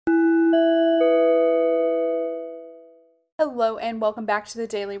Hello and welcome back to the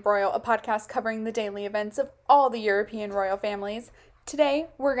Daily Royal, a podcast covering the daily events of all the European royal families. Today,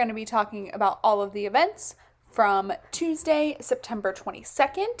 we're going to be talking about all of the events from Tuesday, September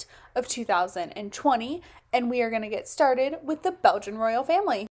 22nd of 2020, and we are going to get started with the Belgian royal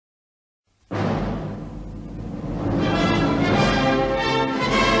family.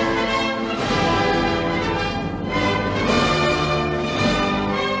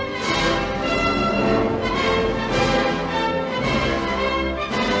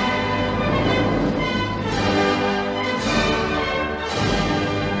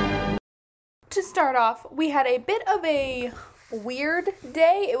 To start off, we had a bit of a weird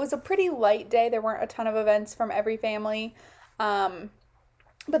day. It was a pretty light day. There weren't a ton of events from every family. But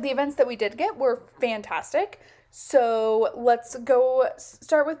the events that we did get were fantastic. So let's go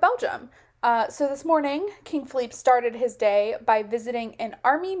start with Belgium. So this morning, King Philippe started his day by visiting an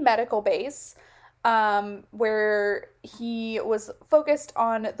army medical base where he was focused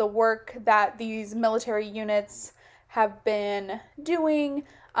on the work that these military units have been doing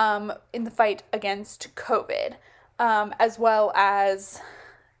in the fight against COVID, as well as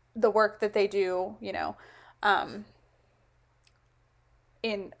the work that they do,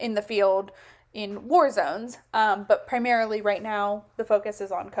 in the field in war zones. But primarily right now, the focus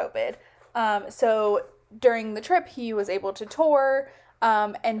is on COVID. So during the trip, he was able to tour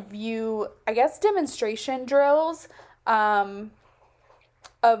and view, demonstration drills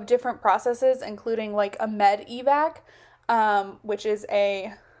of different processes, including like a med evac, which is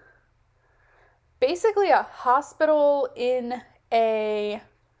basically a hospital in a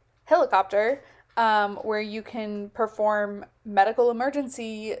helicopter, where you can perform medical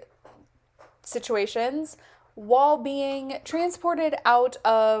emergency situations while being transported out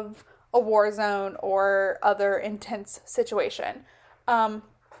of a war zone or other intense situation. I'm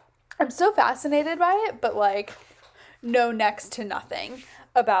so fascinated by it, but know next to nothing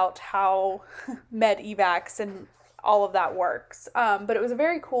about how med evacs and all of that works. But it was a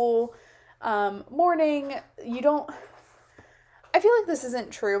very cool morning. I feel like this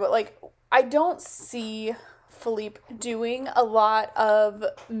isn't true, but I don't see Philippe doing a lot of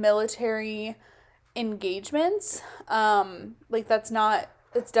military engagements.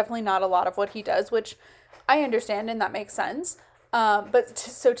 It's definitely not a lot of what he does, which I understand and that makes sense. But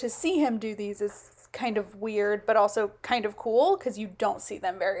to see him do these is kind of weird, but also kind of cool because you don't see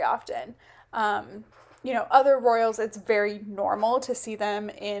them very often. Other royals, it's very normal to see them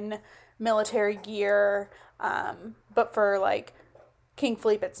in military gear, but for King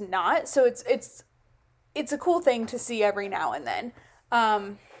Philippe, it's not. So it's a cool thing to see every now and then.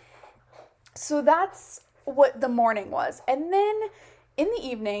 So that's what the morning was, and then in the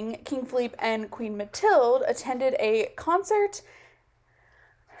evening, King Philippe and Queen Mathilde attended a concert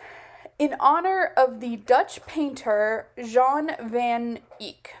in honor of the Dutch painter Jan van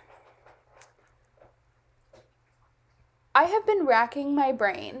Eyck. I have been racking my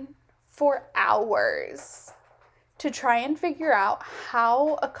brain for hours to try and figure out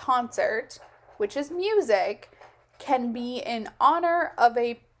how a concert, which is music, can be in honor of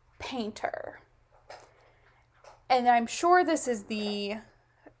a painter. And I'm sure this is the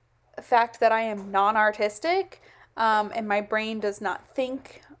fact that I am non-artistic, and my brain does not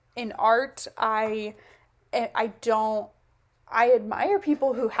think in art. I admire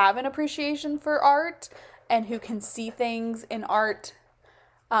people who have an appreciation for art and who can see things in art,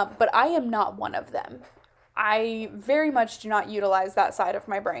 but I am not one of them. I very much do not utilize that side of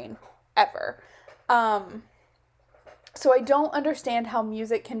my brain, ever. So I don't understand how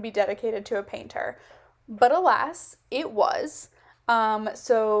music can be dedicated to a painter, but alas, it was.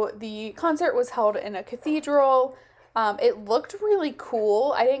 So the concert was held in a cathedral. It looked really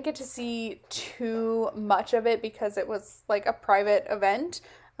cool. I didn't get to see too much of it because it was a private event,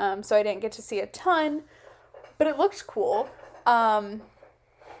 so I didn't get to see a ton, but it looked cool. The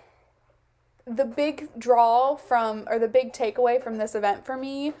big the big takeaway from this event for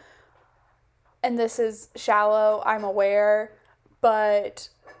me, and this is shallow, I'm aware, but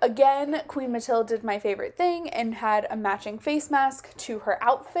again, Queen Mathilde did my favorite thing and had a matching face mask to her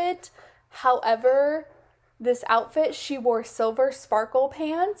outfit. However, this outfit, she wore silver sparkle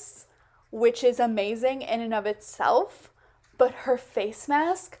pants, which is amazing in and of itself, but her face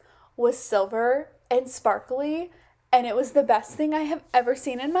mask was silver and sparkly, and it was the best thing I have ever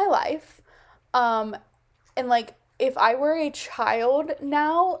seen in my life. And if I were a child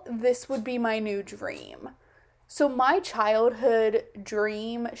now, this would be my new dream. So my childhood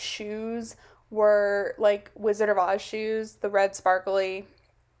dream shoes were Wizard of Oz shoes, the red sparkly.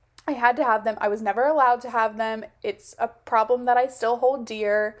 I had to have them. I was never allowed to have them. It's a problem that I still hold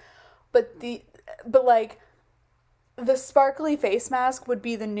dear. But the sparkly face mask would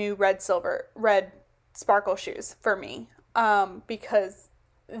be the new red sparkle shoes for me, because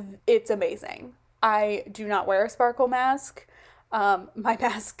it's amazing. I do not wear a sparkle mask. My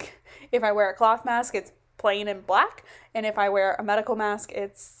mask, if I wear a cloth mask, it's plain and black, and if I wear a medical mask,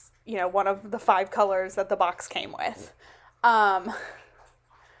 it's, one of the 5 colors that the box came with. But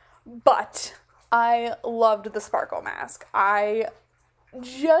I loved the sparkle mask. I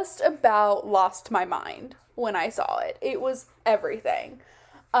just about lost my mind when I saw it. It was everything.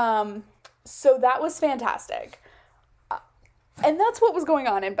 So that was fantastic. And that's what was going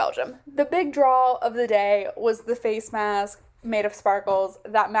on in Belgium. The big draw of the day was the face mask made of sparkles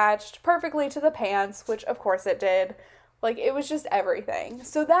that matched perfectly to the pants, which of course it did. Like, it was just everything.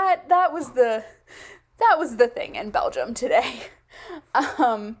 So that was the thing in Belgium today.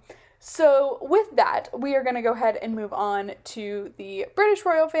 So with that, we are going to go ahead and move on to the British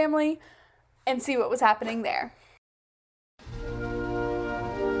royal family and see what was happening there.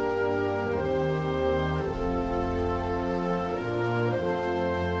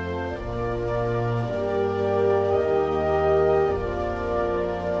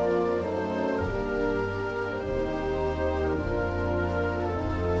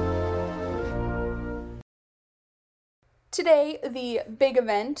 Today, the big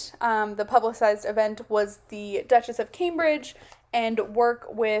event, the publicized event, was the Duchess of Cambridge and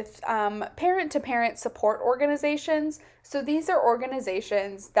work with parent-to-parent support organizations. So these are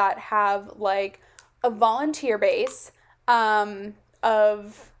organizations that have, like, a volunteer base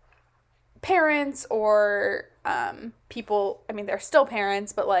of parents or people, I mean, they're still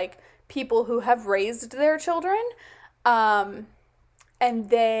parents, but, like, people who have raised their children, and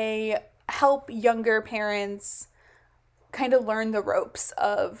they help younger parents kind of learn the ropes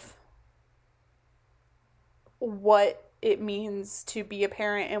of what it means to be a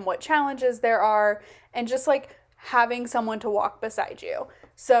parent and what challenges there are, and just like having someone to walk beside you.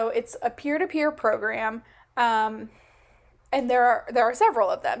 So it's a peer-to-peer program, and there are several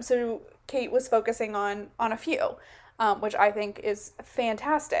of them. So Kate was focusing on a few, which I think is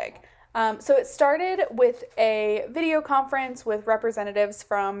fantastic. So it started with a video conference with representatives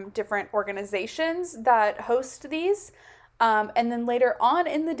from different organizations that host these. And then later on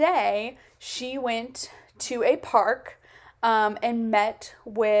in the day, she went to a park and met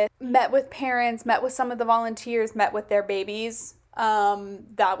with parents, met with some of the volunteers, met with their babies.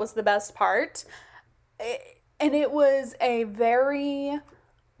 That was the best part. And it was a very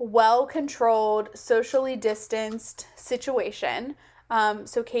well-controlled, socially distanced situation.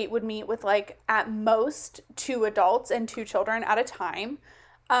 So Kate would meet with, like, at most 2 adults and 2 children at a time.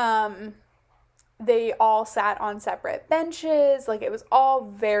 They all sat on separate benches. Like, it was all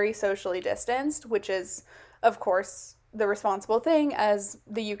very socially distanced, which is, of course, the responsible thing, as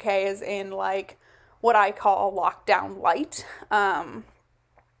the UK is in, like, what I call lockdown light.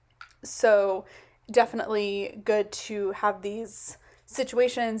 So definitely good to have these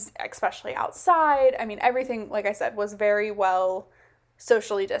situations, especially outside. I mean, everything, like I said, was very well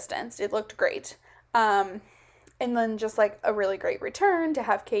socially distanced. It looked great. And then just, like, a really great return to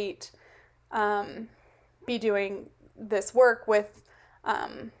have Kate be doing this work with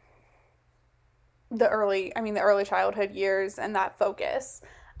the early childhood years and that focus.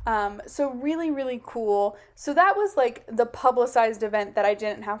 So really, really cool. So that was, like, the publicized event that I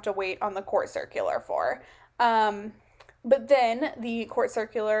didn't have to wait on the court circular for. But then the court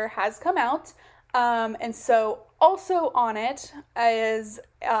circular has come out. And so also on it is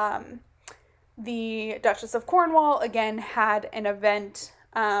the Duchess of Cornwall again had an event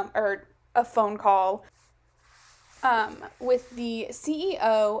or a phone call with the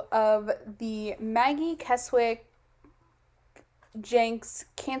CEO of the Maggie Keswick Jenks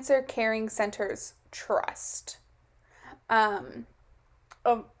Cancer Caring Centers Trust.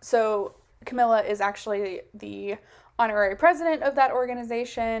 So Camilla is actually the honorary president of that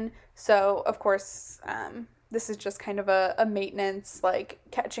organization. So, of course, this is just kind of a maintenance, like,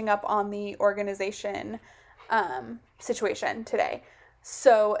 catching up on the organization situation today.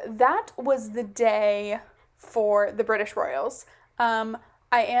 So that was the day for the British royals. I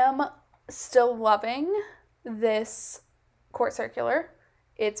am still loving this court circular.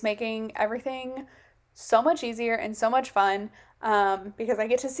 It's making everything so much easier and so much fun, because I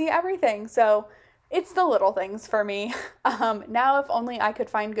get to see everything. So it's the little things for me. Now, if only I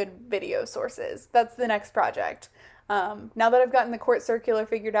could find good video sources. That's the next project. Now that I've gotten the court circular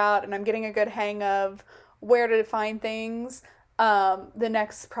figured out and I'm getting a good hang of where to find things, the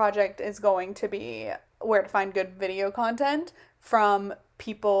next project is going to be where to find good video content from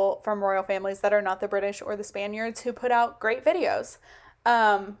people from royal families that are not the British or the Spaniards who put out great videos.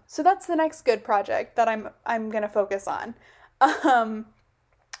 So that's the next good project that I'm gonna focus on.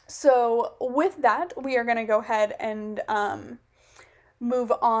 So with that, we are gonna go ahead and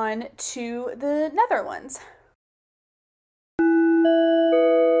move on to the Netherlands.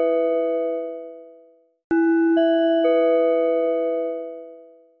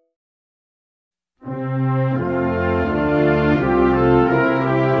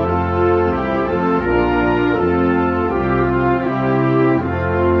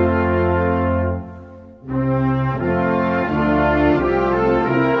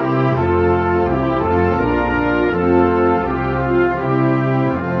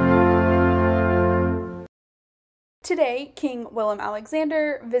 Today, King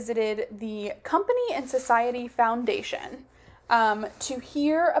Willem-Alexander visited the Company and Society Foundation to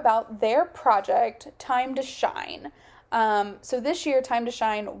hear about their project, Time to Shine. So this year, Time to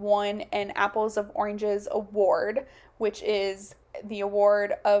Shine won an Apples of Oranges Award, which is the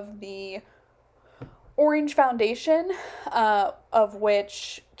award of the Orange Foundation, of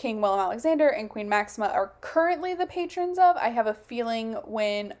which King Willem-Alexander and Queen Maxima are currently the patrons of. I have a feeling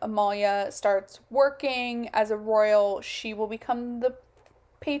when Amalia starts working as a royal, she will become the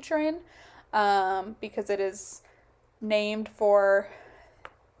patron, because it is named for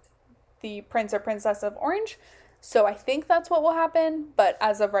the Prince or Princess of Orange. So I think that's what will happen, but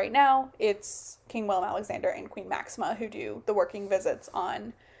as of right now, it's King Willem-Alexander and Queen Maxima who do the working visits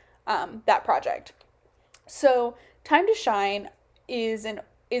on that project. So Time to Shine is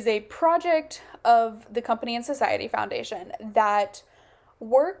a project of the Company and Society Foundation that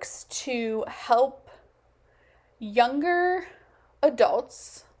works to help younger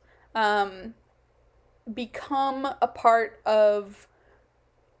adults become a part of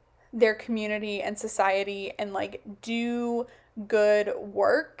their community and society and like do good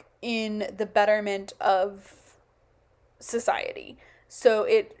work in the betterment of society. So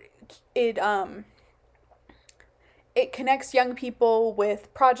it connects young people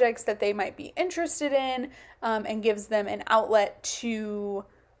with projects that they might be interested in, and gives them an outlet to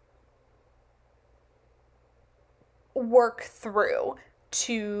work through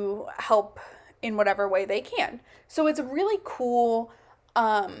to help in whatever way they can. So it's a really cool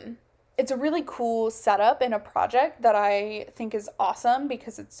setup in a project that I think is awesome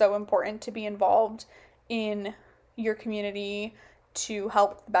because it's so important to be involved in your community to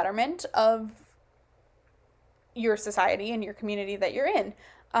help the betterment of your society and your community that you're in.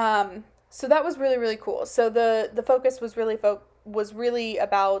 So that was really, really cool. So the focus was really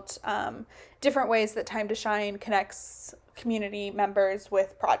about different ways that Time to Shine connects community members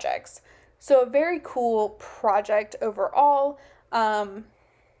with projects. So a very cool project overall, and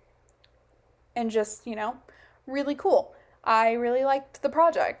just, really cool. I really liked the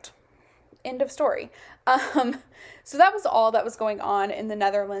project. End of story. So that was all that was going on in the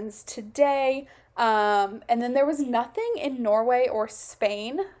Netherlands today. And then there was nothing in Norway or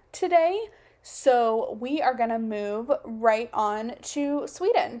Spain today. So we are going to move right on to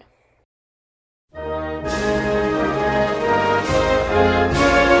Sweden.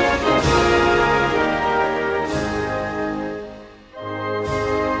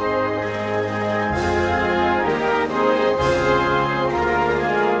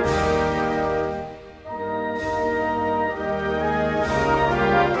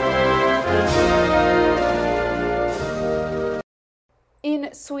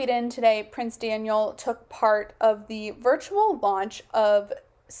 In Sweden today, Prince Daniel took part of the virtual launch of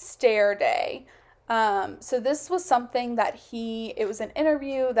Stair Day. So this was something that it was an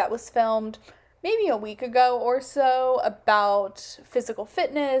interview that was filmed maybe a week ago or so about physical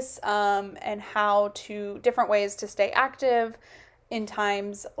fitness, and different ways to stay active in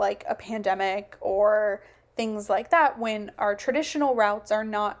times like a pandemic or things like that when our traditional routes are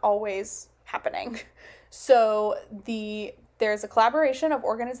not always happening. So there's a collaboration of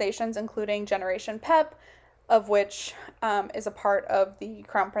organizations, including Generation Pep, of which is a part of the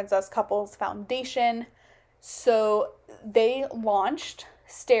Crown Princess Couples Foundation. So they launched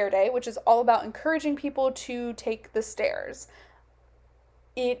Stair Day, which is all about encouraging people to take the stairs.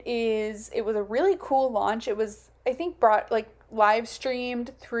 It was a really cool launch. It was, I think, live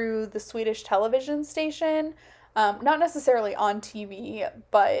streamed through the Swedish television station. Not necessarily on TV,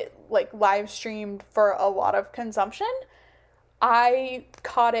 but live streamed for a lot of consumption. I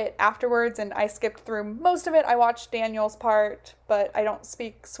caught it afterwards and I skipped through most of it. I watched Daniel's part, but I don't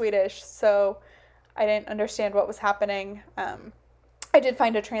speak Swedish, so I didn't understand what was happening. I did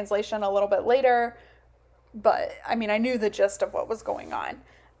find a translation a little bit later, but I knew the gist of what was going on.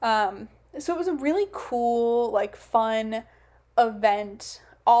 So it was a really cool, fun event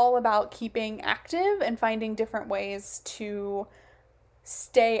all about keeping active and finding different ways to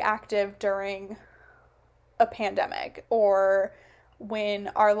stay active during a pandemic or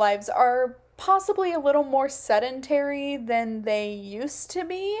when our lives are possibly a little more sedentary than they used to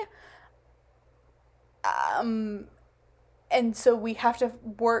be. And so we have to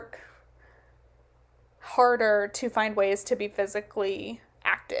work harder to find ways to be physically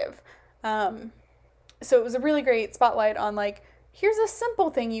active. So it was a really great spotlight on, like, here's a simple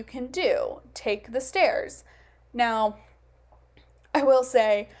thing you can do. Take the stairs. Now, I will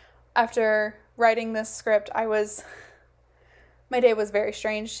say, after writing this script, my day was very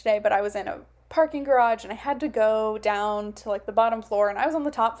strange today, but I was in a parking garage and I had to go down to, like, the bottom floor, and I was on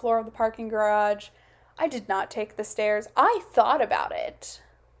the top floor of the parking garage. I did not take the stairs. I thought about it.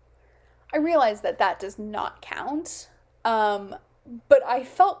 I realized that that does not count. But I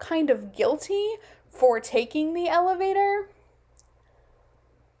felt kind of guilty for taking the elevator.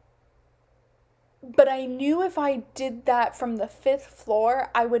 But I knew if I did that from the 5th floor,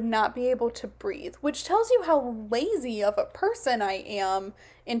 I would not be able to breathe, which tells you how lazy of a person I am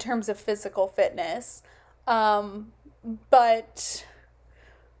in terms of physical fitness. But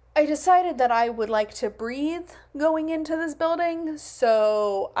I decided that I would like to breathe going into this building,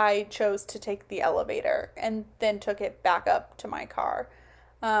 so I chose to take the elevator and then took it back up to my car.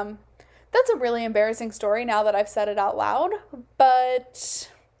 That's a really embarrassing story now that I've said it out loud,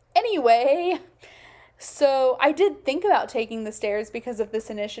 but anyway, so I did think about taking the stairs because of this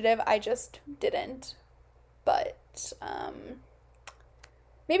initiative. I just didn't, but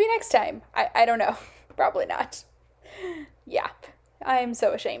maybe next time. I don't know. Probably not. Yeah. I'm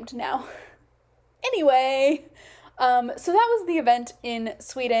so ashamed now. Anyway, so that was the event in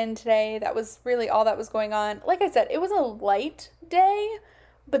Sweden today. That was really all that was going on. Like I said, it was a light day,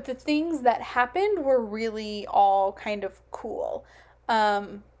 but the things that happened were really all kind of cool.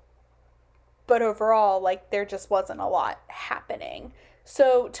 But overall, like, there just wasn't a lot happening.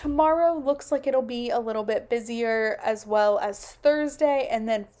 So tomorrow looks like it'll be a little bit busier, as well as Thursday, and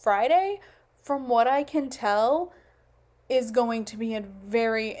then Friday, from what I can tell, is going to be a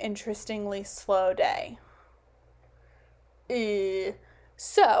very interestingly slow day.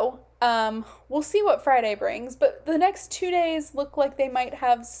 So, we'll see what Friday brings, but the next 2 days look like they might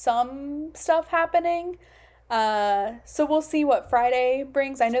have some stuff happening. So we'll see what Friday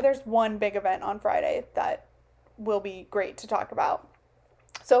brings. I know there's one big event on Friday that will be great to talk about.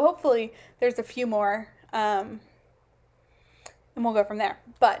 So hopefully there's a few more, and we'll go from there.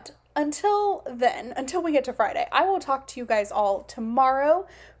 But until then, until we get to Friday, I will talk to you guys all tomorrow.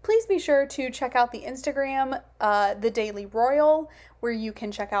 Please be sure to check out the Instagram, The Daily Royal, where you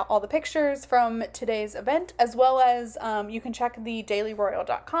can check out all the pictures from today's event, as well as you can check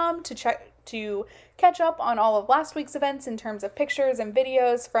thedailyroyal.com to catch up on all of last week's events in terms of pictures and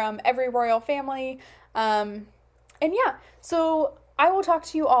videos from every royal family. And yeah, so I will talk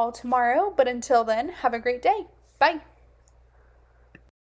to you all tomorrow, but until then, have a great day. Bye.